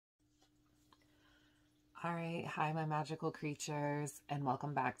All right, hi my magical creatures and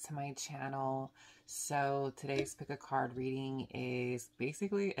welcome back to my channel. So today's pick a card reading is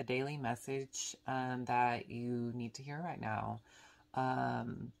basically a daily message that you need to hear right now.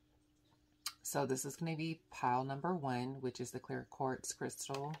 So this is going to be pile number 1, which is the clear quartz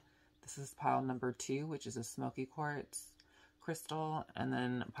crystal. This is pile number 2, which is a smoky quartz crystal, and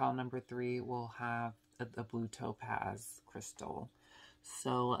then pile number 3 will have the blue topaz crystal.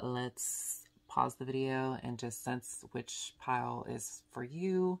 So let's pause the video and just sense which pile is for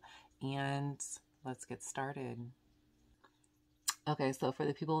you, and let's get started. Okay, so for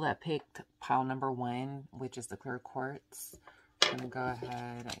the people that picked pile number 1, which is the clear quartz, I'm gonna go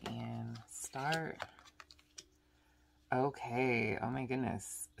ahead and start. Okay, oh my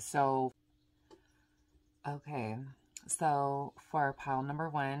goodness. So for pile number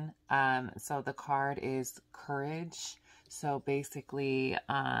 1, so the card is courage. So basically,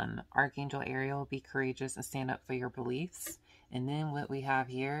 Archangel Ariel, be courageous and stand up for your beliefs. And then what we have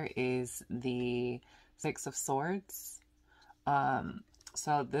here is the Six of Swords.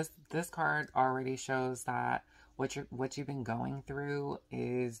 So this card already shows that what you've been going through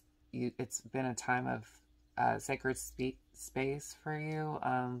is it's been a time of sacred space for you.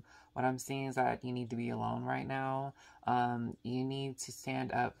 What I'm seeing is that you need to be alone right now. You need to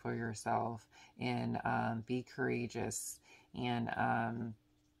stand up for yourself and be courageous. And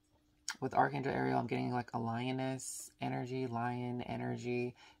with Archangel Ariel, I'm getting like a lioness energy, lion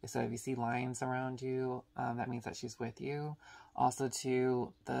energy. So if you see lions around you, that means that she's with you. Also,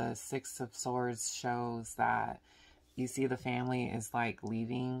 too, the Six of Swords shows that you see the family is like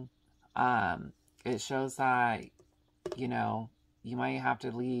leaving. It shows that, you know, you might have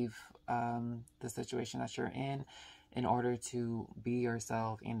to leave the situation that you're in order to be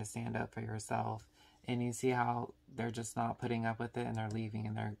yourself and to stand up for yourself. And you see how they're just not putting up with it and they're leaving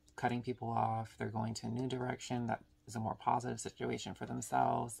and they're cutting people off. They're going to a new direction that is a more positive situation for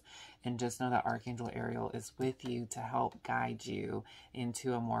themselves. And just know that Archangel Ariel is with you to help guide you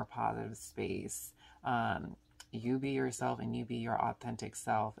into a more positive space. You be yourself and you be your authentic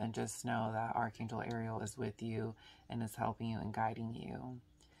self, and just know that Archangel Ariel is with you and is helping you and guiding you.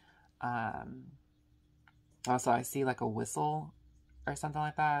 Also, I see like a whistle or something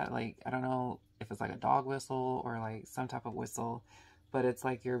like that. Like, I don't know if it's like a dog whistle or like some type of whistle, but it's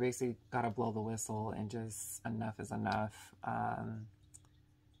like you're basically got to blow the whistle and just enough is enough. And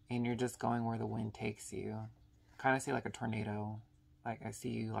you're just going where the wind takes you. Kind of see like a tornado. Like I see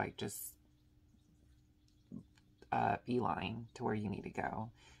you like just beeline to where you need to go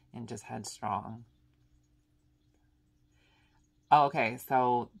and just headstrong. Oh, okay,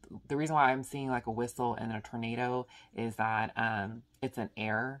 so the reason why I'm seeing like a whistle and a tornado is that it's an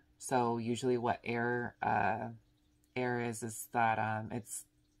air. So usually what air is that it's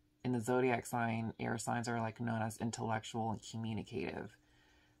in the zodiac sign, air signs are like known as intellectual and communicative.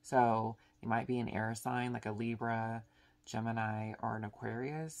 So it might be an air sign like a Libra, Gemini, or an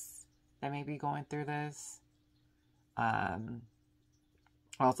Aquarius that may be going through this.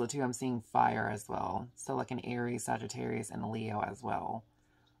 Also, too, I'm seeing fire as well. So, like an Aries, Sagittarius, and a Leo as well.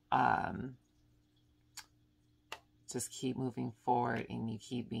 Just keep moving forward and you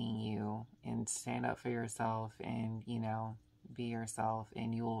keep being you and stand up for yourself and, you know, be yourself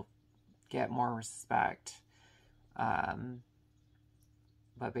and you'll get more respect. But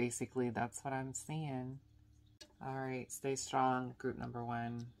basically, that's what I'm seeing. All right, stay strong, group number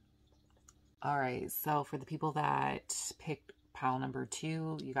 1. All right, so for the people that picked pile number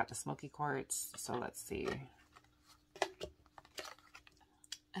 2, you got the smoky quartz. So let's see.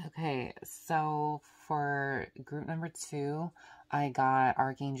 Okay, so for group number 2, I got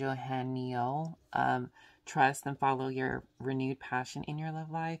Archangel Haniel. Trust and follow your renewed passion in your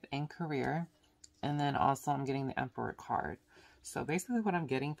love life and career. And then also I'm getting the Emperor card. So basically what I'm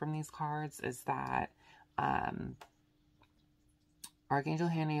getting from these cards is that Archangel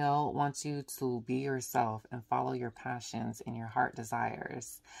Haniel wants you to be yourself and follow your passions and your heart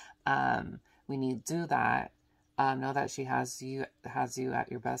desires. When you do that, know that she has you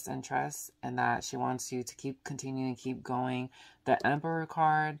at your best interest and that she wants you to keep continuing, keep going. The Emperor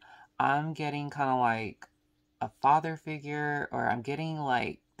card, I'm getting kind of like a father figure, or I'm getting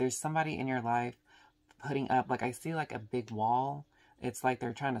like there's somebody in your life putting up, like I see like a big wall. It's like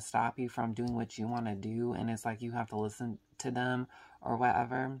they're trying to stop you from doing what you want to do, and it's like you have to listen to them or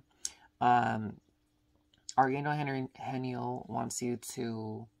whatever. Archangel Haniel wants you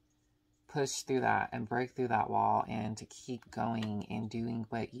to push through that and break through that wall and to keep going and doing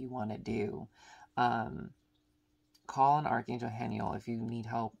what you want to do. Call on Archangel Haniel if you need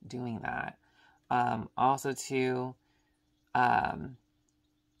help doing that. Also, too,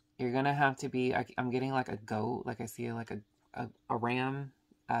 you're gonna have to be, I'm getting like a goat, like I see like a ram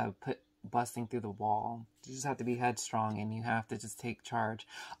busting through the wall. You just have to be headstrong and you have to just take charge.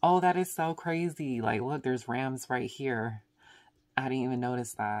 Oh, that is so crazy. Like, look, there's rams right here. I didn't even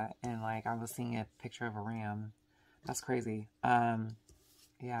notice that. And like, I was seeing a picture of a ram. That's crazy.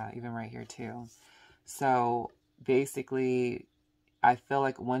 Yeah, even right here too. So basically, I feel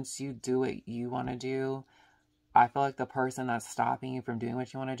like once you do what you want to do, I feel like the person that's stopping you from doing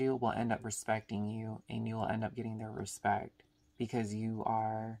what you want to do will end up respecting you, and you will end up getting their respect because you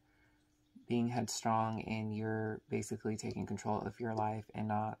are being headstrong and you're basically taking control of your life and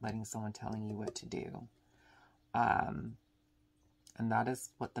not letting someone telling you what to do. And that is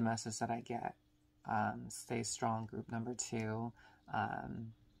what the message that I get. Stay strong, group number 2.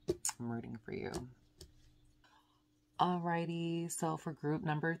 I'm rooting for you. Alrighty, so for group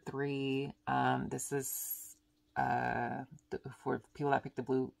number 3, this is for people that picked the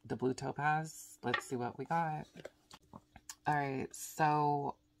blue topaz. Let's see what we got. Alright,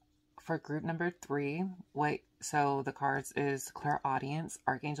 so for group number 3, so the cards is Clairaudience,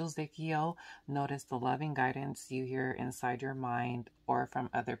 Archangel Zadkiel. Notice the loving guidance you hear inside your mind or from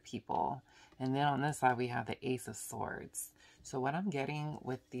other people. And then on this side, we have the Ace of Swords. So what I'm getting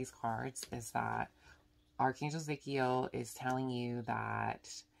with these cards is that Archangel Zadkiel is telling you that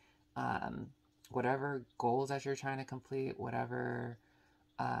whatever goals that you're trying to complete, whatever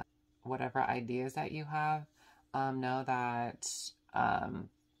ideas that you have, know that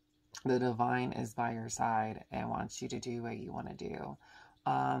the divine is by your side and wants you to do what you want to do.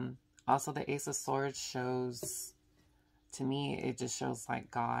 Also, the Ace of Swords shows, to me, it just shows like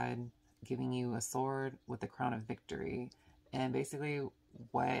God giving you a sword with the crown of victory. And basically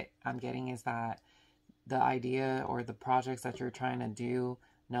what I'm getting is that the idea or the projects that you're trying to do,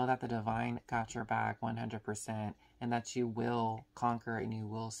 know that the divine got your back 100% and that you will conquer and you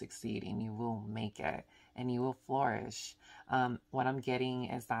will succeed and you will make it and you will flourish. What I'm getting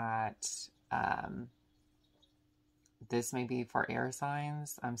is that this may be for air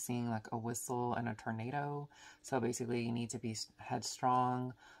signs. I'm seeing like a whistle and a tornado. So basically you need to be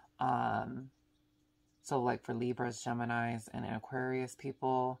headstrong. So like for Libras, Geminis, and Aquarius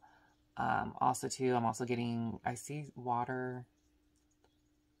people. Also too, I'm also getting, I see water.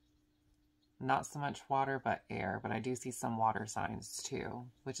 Not so much water, but air. But I do see some water signs too,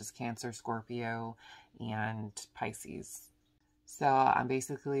 which is Cancer, Scorpio, and Pisces. So I'm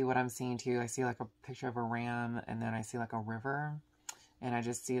basically, what I'm seeing too, I see like a picture of a ram, and then I see like a river. And I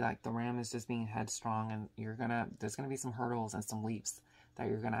just see like the ram is just being headstrong, and there's gonna be some hurdles and some leaps that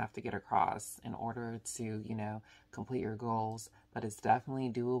you're gonna have to get across in order to, you know, complete your goals. But it's definitely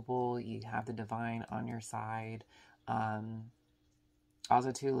doable. You have the divine on your side.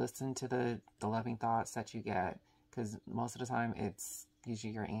 Also too, listen to the loving thoughts that you get, because most of the time it's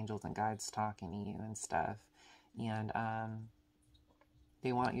usually your angels and guides talking to you and stuff. And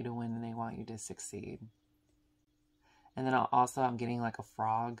they want you to win and they want you to succeed. And then I'm getting like a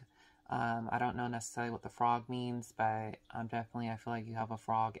frog. I don't know necessarily what the frog means, but I feel like you have a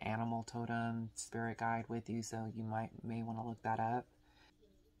frog animal totem spirit guide with you, so you may want to look that up.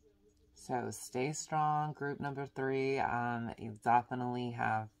 So stay strong, group number 3. You definitely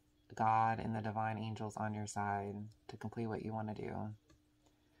have God and the divine angels on your side to complete what you want to do.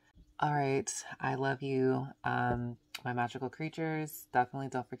 All right, I love you, my magical creatures. Definitely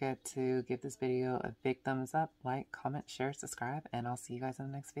don't forget to give this video a big thumbs up, like, comment, share, subscribe, and I'll see you guys in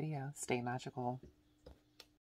the next video. Stay magical.